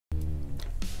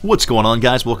What's going on,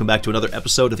 guys? Welcome back to another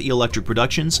episode of Electric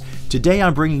Productions. Today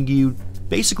I'm bringing you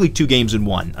basically two games in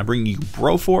one. I'm bringing you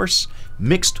Broforce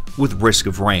mixed with Risk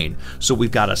of Rain. So we've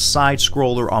got a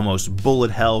side-scroller, almost bullet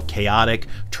hell, chaotic,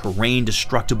 terrain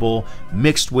destructible,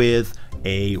 mixed with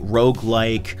a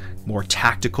roguelike, more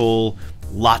tactical,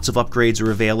 lots of upgrades are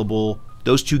available.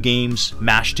 Those two games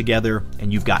mashed together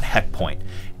and you've got Heckpoint.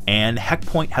 And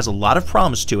Heckpoint has a lot of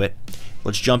promise to it.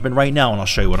 Let's jump in right now and I'll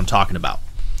show you what I'm talking about.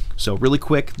 So really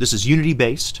quick, this is Unity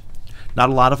based. Not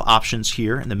a lot of options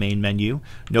here in the main menu.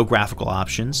 No graphical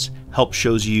options. Help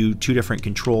shows you two different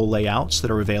control layouts that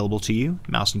are available to you,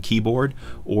 mouse and keyboard,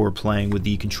 or playing with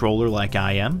the controller like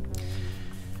I am.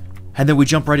 And then we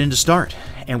jump right into start.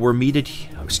 And we're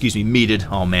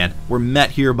we're met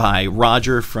here by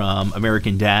Roger from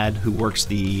American Dad, who works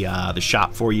the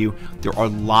shop for you. There are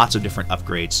lots of different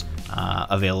upgrades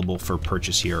available for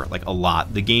purchase here, like a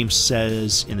lot. The game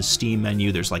says in the Steam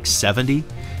menu there's like 70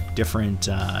 different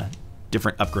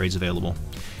upgrades available.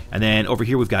 And then over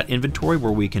here we've got inventory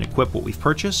where we can equip what we've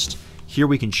purchased. Here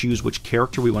we can choose which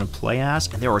character we want to play as,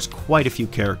 and there are quite a few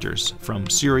characters, from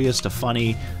serious to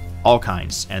funny, all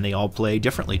kinds, and they all play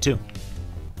differently too.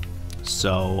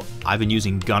 So I've been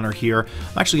using Gunner here.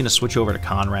 I'm actually going to switch over to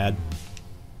Conrad.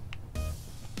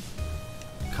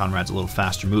 Conrad's a little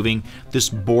faster moving. This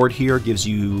board here gives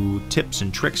you tips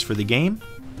and tricks for the game.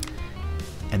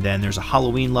 And then there's a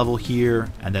Halloween level here,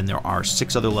 and then there are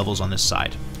 6 other levels on this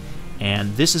side.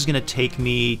 And this is going to take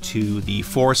me to the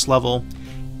forest level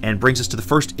and brings us to the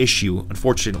first issue,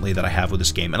 unfortunately, that I have with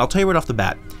this game. And I'll tell you right off the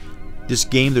bat, this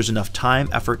game, there's enough time,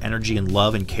 effort, energy, and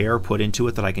love and care put into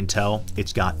it that I can tell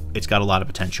it's got a lot of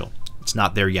potential. It's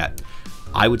not there yet.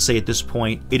 I would say at this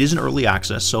point, it is an early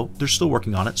access, so they're still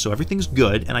working on it, so everything's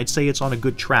good, and I'd say it's on a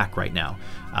good track right now.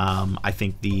 I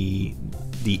think the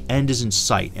end is in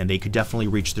sight, and they could definitely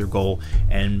reach their goal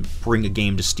and bring a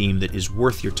game to Steam that is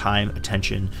worth your time,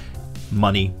 attention,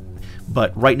 money.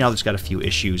 But right now it's got a few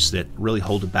issues that really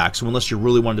hold it back. So unless you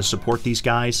really wanted to support these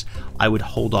guys, I would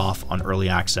hold off on early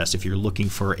access if you're looking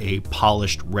for a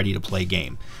polished, ready-to-play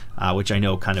game, which I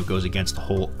know kind of goes against the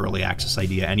whole early access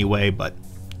idea anyway, but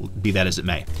be that as it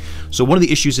may. So one of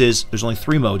the issues is there's only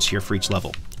 3 modes here for each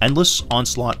level: Endless,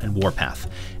 Onslaught, and Warpath.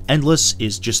 Endless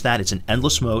is just that. It's an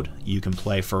endless mode. You can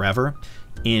play forever.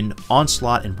 In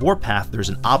Onslaught and Warpath, there's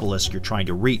an obelisk you're trying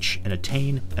to reach and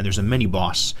attain, and there's a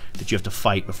mini-boss that you have to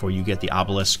fight before you get the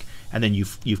obelisk, and then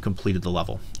you've completed the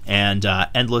level. And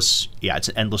Endless, yeah, it's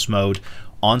an endless mode.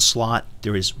 Onslaught,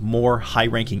 there is more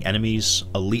high-ranking enemies.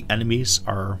 Elite enemies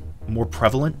are more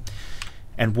prevalent.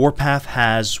 And Warpath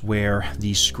has where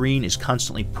the screen is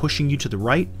constantly pushing you to the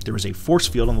right. There is a force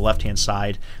field on the left-hand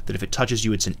side that if it touches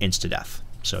you, it's an insta-death.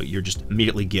 So you're just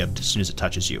immediately gibbed as soon as it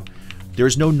touches you. There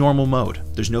is no normal mode.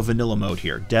 There's no vanilla mode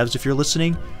here. Devs, if you're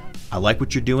listening, I like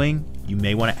what you're doing. You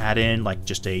may want to add in like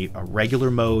just a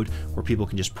regular mode where people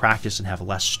can just practice and have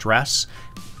less stress.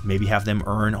 Maybe have them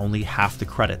earn only half the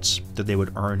credits that they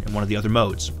would earn in one of the other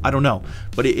modes. I don't know,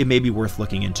 but it may be worth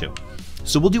looking into.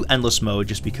 So we'll do endless mode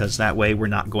just because that way we're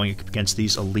not going against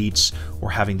these elites or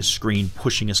having the screen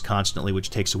pushing us constantly, which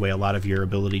takes away a lot of your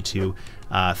ability to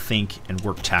think and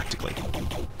work tactically.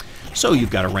 So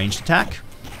you've got a ranged attack,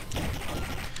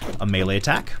 a melee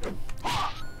attack,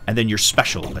 and then your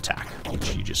special attack,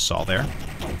 which you just saw there.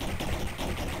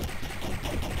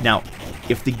 Now,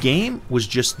 if the game was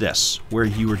just this, where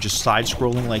you were just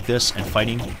side-scrolling like this and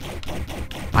fighting,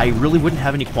 I really wouldn't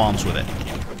have any qualms with it.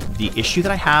 The issue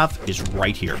that I have is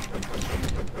right here.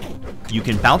 You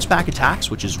can bounce back attacks,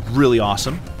 which is really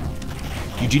awesome.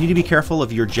 You do need to be careful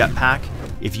of your jetpack.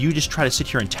 If you just try to sit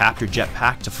here and tap your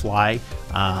jetpack to fly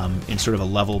in sort of a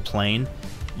level plane,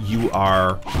 you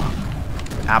are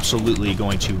absolutely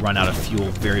going to run out of fuel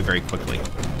very, very quickly.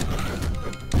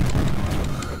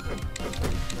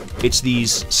 It's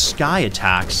these sky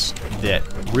attacks that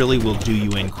really will do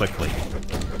you in quickly.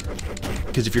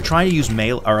 Because if you're trying to use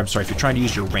if you're trying to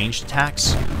use your ranged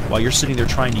attacks, while you're sitting there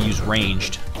trying to use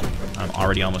ranged, I'm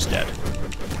already almost dead.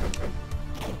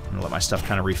 I'm gonna let my stuff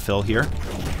kind of refill here.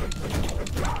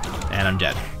 And I'm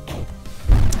dead.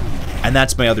 And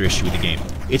that's my other issue with the game.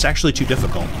 It's actually too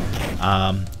difficult.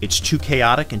 It's too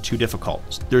chaotic and too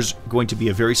difficult. There's going to be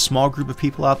a very small group of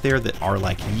people out there that are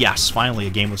like, yes, finally a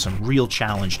game with some real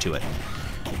challenge to it.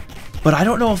 But I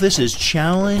don't know if this is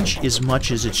challenge as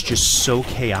much as it's just so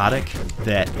chaotic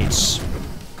that it's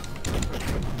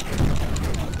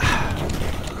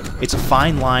a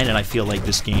fine line, and I feel like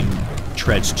this game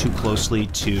treads too closely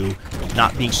to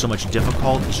not being so much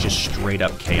difficult. It's just straight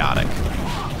up chaotic.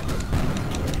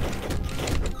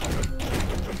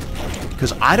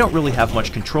 because I don't really have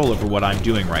much control over what I'm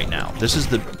doing right now. This is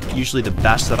the usually the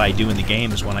best that I do in the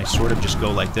game is when I sort of just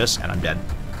go like this and I'm dead.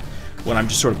 When I'm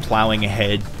just sort of plowing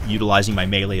ahead, utilizing my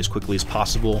melee as quickly as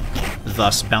possible,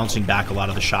 thus bouncing back a lot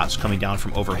of the shots coming down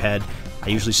from overhead. I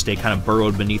usually stay kind of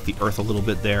burrowed beneath the earth a little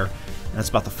bit there, and that's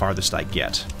about the farthest I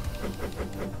get.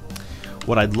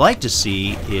 What I'd like to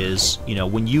see is, you know,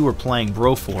 when you were playing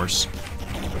Broforce,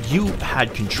 you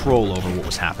had control over what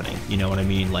was happening. You know what I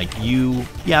mean? Like,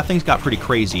 yeah, things got pretty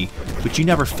crazy, but you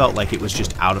never felt like it was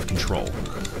just out of control.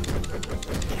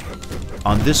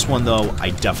 On this one, though,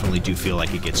 I definitely do feel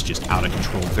like it gets just out of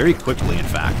control very quickly, in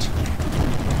fact.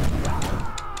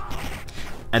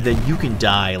 And then you can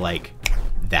die like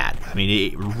that. I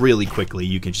mean, really quickly,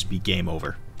 you can just be game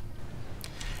over.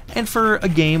 And for a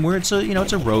game where it's a, you know,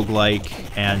 it's a roguelike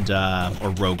and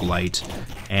or roguelite,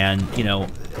 and you know,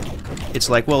 it's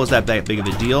like, well, is that big of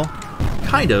a deal?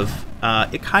 Kind of.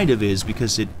 It kind of is,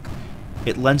 because it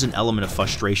lends an element of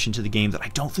frustration to the game that I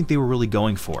don't think they were really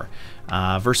going for.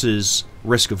 Versus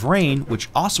Risk of Rain, which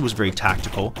also was very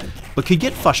tactical, but could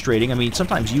get frustrating. I mean,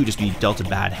 sometimes you would just be dealt a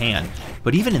bad hand.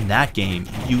 But even in that game,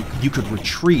 you could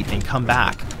retreat and come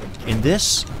back. In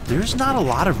this, there's not a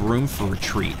lot of room for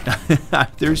retreat.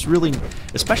 There's really,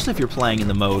 especially if you're playing in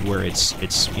the mode where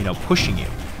it's you know, pushing you,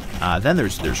 then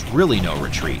there's really no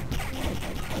retreat.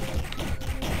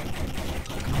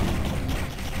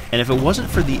 And if it wasn't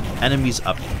for the enemies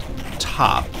up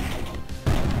top,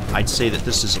 I'd say that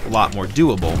this is a lot more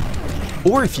doable.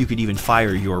 Or if you could even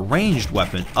fire your ranged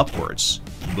weapon upwards,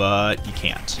 but you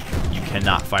can't. You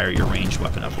cannot fire your ranged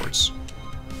weapon upwards.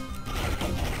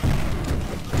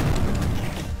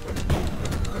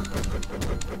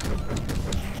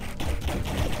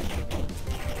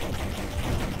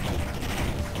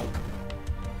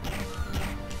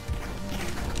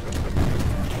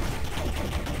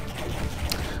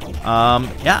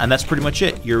 Yeah, and that's pretty much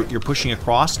it. You're pushing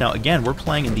across. Now, again, we're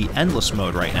playing in the endless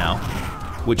mode right now,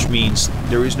 which means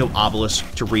there is no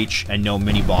obelisk to reach and no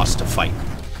mini-boss to fight.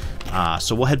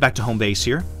 So we'll head back to home base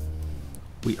here.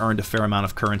 We earned a fair amount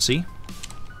of currency.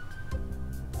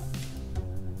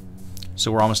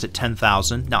 So we're almost at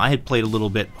 10,000. Now, I had played a little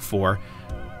bit before,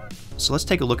 so let's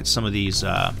take a look at some of these. You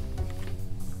know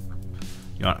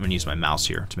what, I'm going to use my mouse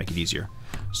here to make it easier.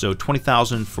 So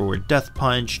 20,000 for Death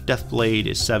Punch, Death Blade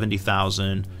is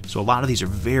 70,000. So a lot of these are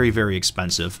very, very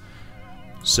expensive.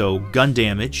 So gun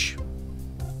damage.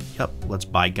 Yep, let's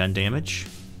buy gun damage.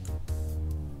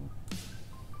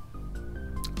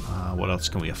 What else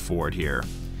can we afford here?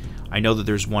 I know that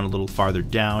there's one a little farther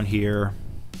down here.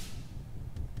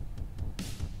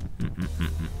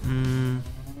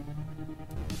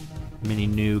 Mini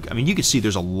nuke. I mean, you can see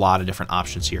there's a lot of different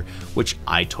options here, which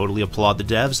I totally applaud the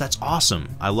devs. That's awesome.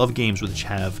 I love games which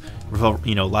have,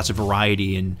 you know, lots of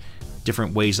variety and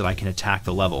different ways that I can attack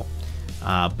the level.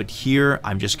 But here,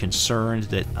 I'm just concerned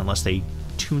that unless they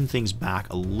tune things back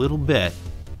a little bit.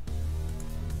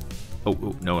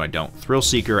 Oh, no, I don't. Thrill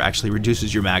Seeker actually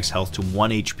reduces your max health to 1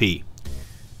 HP.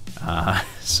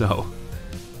 So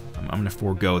I'm going to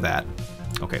forego that.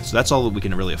 Okay, so that's all that we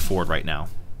can really afford right now.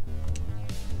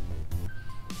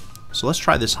 So let's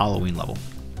try this Halloween level.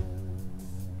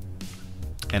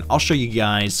 And I'll show you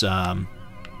guys, I'll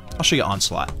show you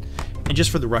Onslaught. And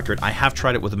just for the record, I have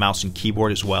tried it with a mouse and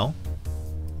keyboard as well.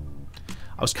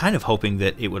 I was kind of hoping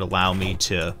that it would allow me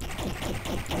to,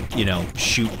 you know,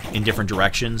 shoot in different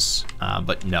directions,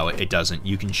 but no, it doesn't.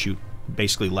 You can shoot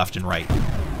basically left and right.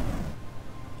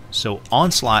 So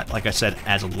Onslaught, like I said,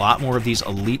 adds a lot more of these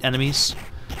elite enemies.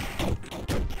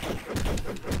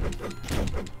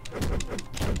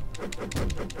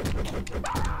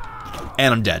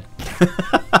 And I'm dead.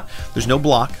 There's no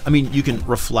block. I mean, you can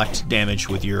reflect damage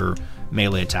with your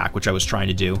melee attack, which I was trying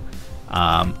to do.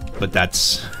 But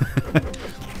that's...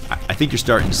 I think you're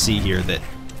starting to see here that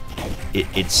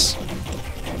it's...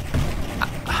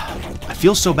 I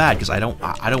feel so bad because I don't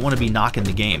want to be knocking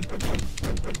the game.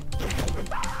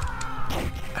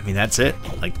 I mean, that's it.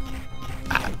 Like,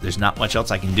 there's not much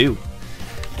else I can do.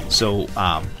 So,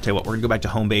 tell you what, we're going to go back to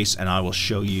home base and I will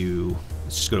show you...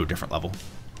 Let's just go to a different level.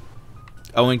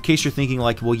 Oh, in case you're thinking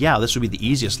like, well, yeah, this would be the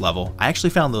easiest level. I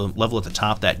actually found the level at the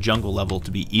top, that jungle level, to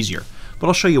be easier. But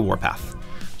I'll show you Warpath.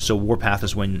 So Warpath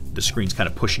is when the screen's kind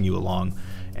of pushing you along,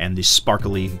 and the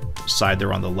sparkly side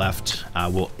there on the left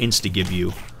will insta-give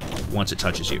you once it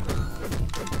touches you.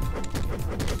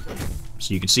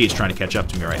 So you can see it's trying to catch up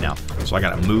to me right now. So I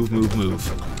gotta move, move, move.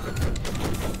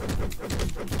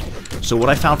 So what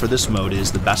I found for this mode is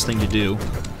the best thing to do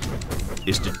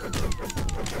is to...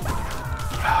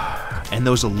 And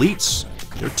those elites,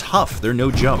 they're tough. They're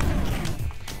no joke.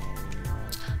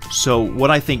 So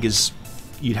what I think is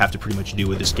you'd have to pretty much do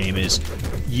with this game is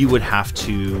you would have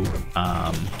to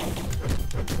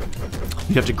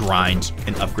grind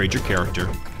and upgrade your character,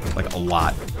 like, a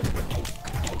lot.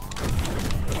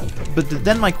 But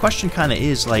then my question kind of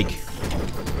is, like,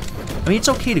 I mean, it's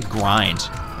okay to grind.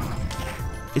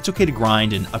 It's okay to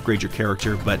grind and upgrade your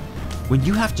character, but when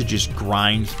you have to just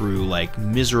grind through, like,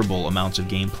 miserable amounts of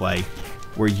gameplay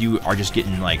where you are just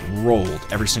getting, like, rolled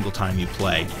every single time you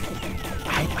play,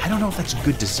 I don't know if that's a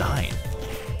good design.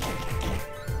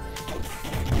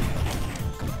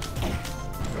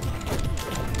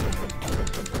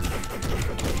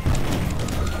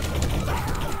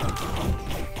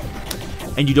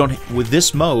 And you don't, with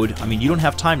this mode, I mean, you don't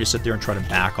have time to sit there and try to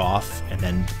back off and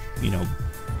then, you know,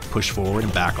 push forward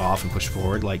and back off and push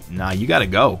forward. Like, nah, you gotta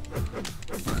go.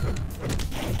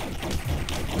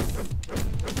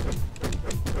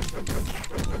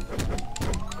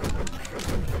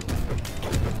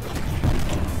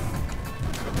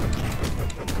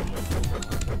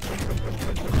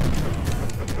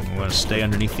 I want to stay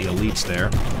underneath the elites there.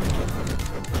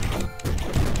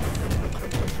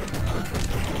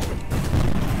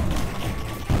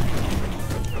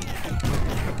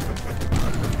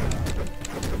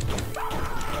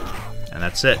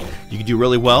 That's it. You can do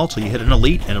really well till you hit an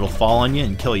elite, and it'll fall on you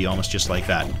and kill you almost just like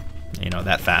that. You know,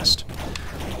 that fast.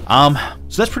 So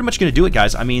that's pretty much going to do it,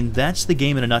 guys. I mean, that's the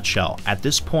game in a nutshell. At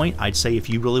this point, I'd say if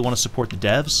you really want to support the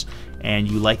devs and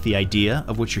you like the idea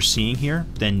of what you're seeing here,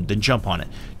 then jump on it.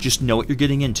 Just know what you're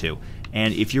getting into.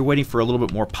 And if you're waiting for a little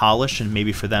bit more polish and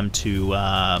maybe for them to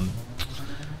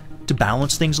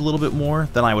balance things a little bit more,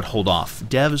 then I would hold off.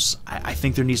 Devs, I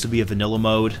think there needs to be a vanilla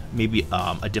mode, maybe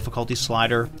a difficulty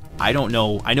slider. I don't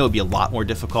know. I know it'd be a lot more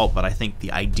difficult, but I think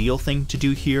the ideal thing to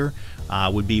do here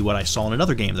would be what I saw in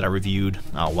another game that I reviewed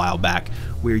a while back,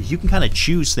 where you can kind of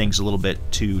choose things a little bit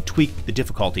to tweak the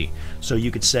difficulty. So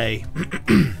you could say,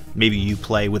 maybe you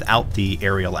play without the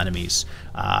aerial enemies,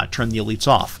 turn the elites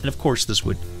off, and of course this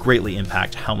would greatly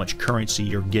impact how much currency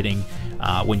you're getting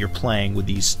when you're playing with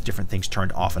these different things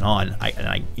turned off and on.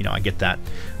 I get that.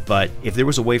 But if there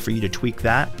was a way for you to tweak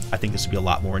that, I think this would be a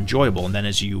lot more enjoyable. And then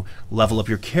as you level up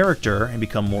your character and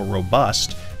become more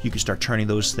robust, you can start turning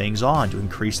those things on to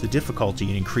increase the difficulty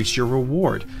and increase your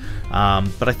reward.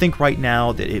 But I think right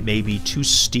now that it may be too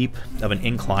steep of an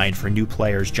incline for new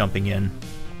players jumping in,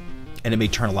 and it may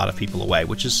turn a lot of people away,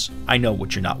 which is, I know,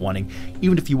 what you're not wanting.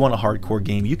 Even if you want a hardcore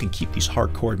game, you can keep these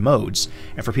hardcore modes.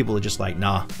 And for people that are just like,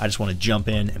 nah, I just want to jump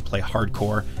in and play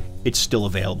hardcore, it's still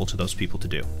available to those people to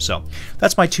do. So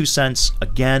that's my 2 cents.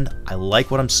 Again, I like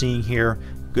what I'm seeing here.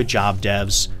 Good job,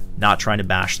 devs. Not trying to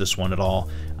bash this one at all.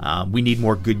 We need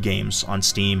more good games on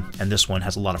Steam, and this one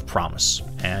has a lot of promise.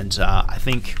 And I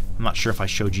think, I'm not sure if I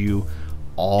showed you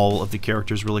all of the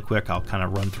characters really quick. I'll kind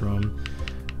of run through them.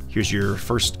 Here's your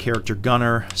first character,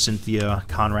 Gunner, Cynthia,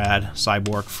 Conrad,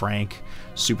 Cyborg, Frank,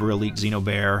 Super Elite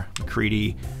Xenobear,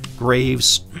 McCready,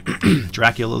 Graves,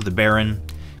 Dracula the Baron,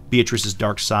 Beatrice's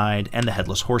Dark Side, and the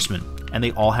Headless Horseman. And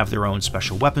they all have their own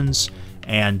special weapons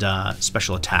and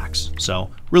special attacks. So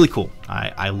really cool.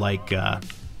 I like a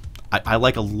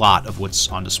lot of what's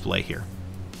on display here.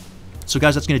 So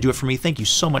guys, that's going to do it for me. Thank you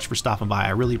so much for stopping by.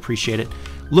 I really appreciate it.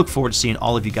 Look forward to seeing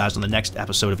all of you guys on the next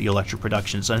episode of Electric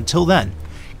Productions. And until then,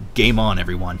 game on,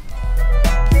 everyone.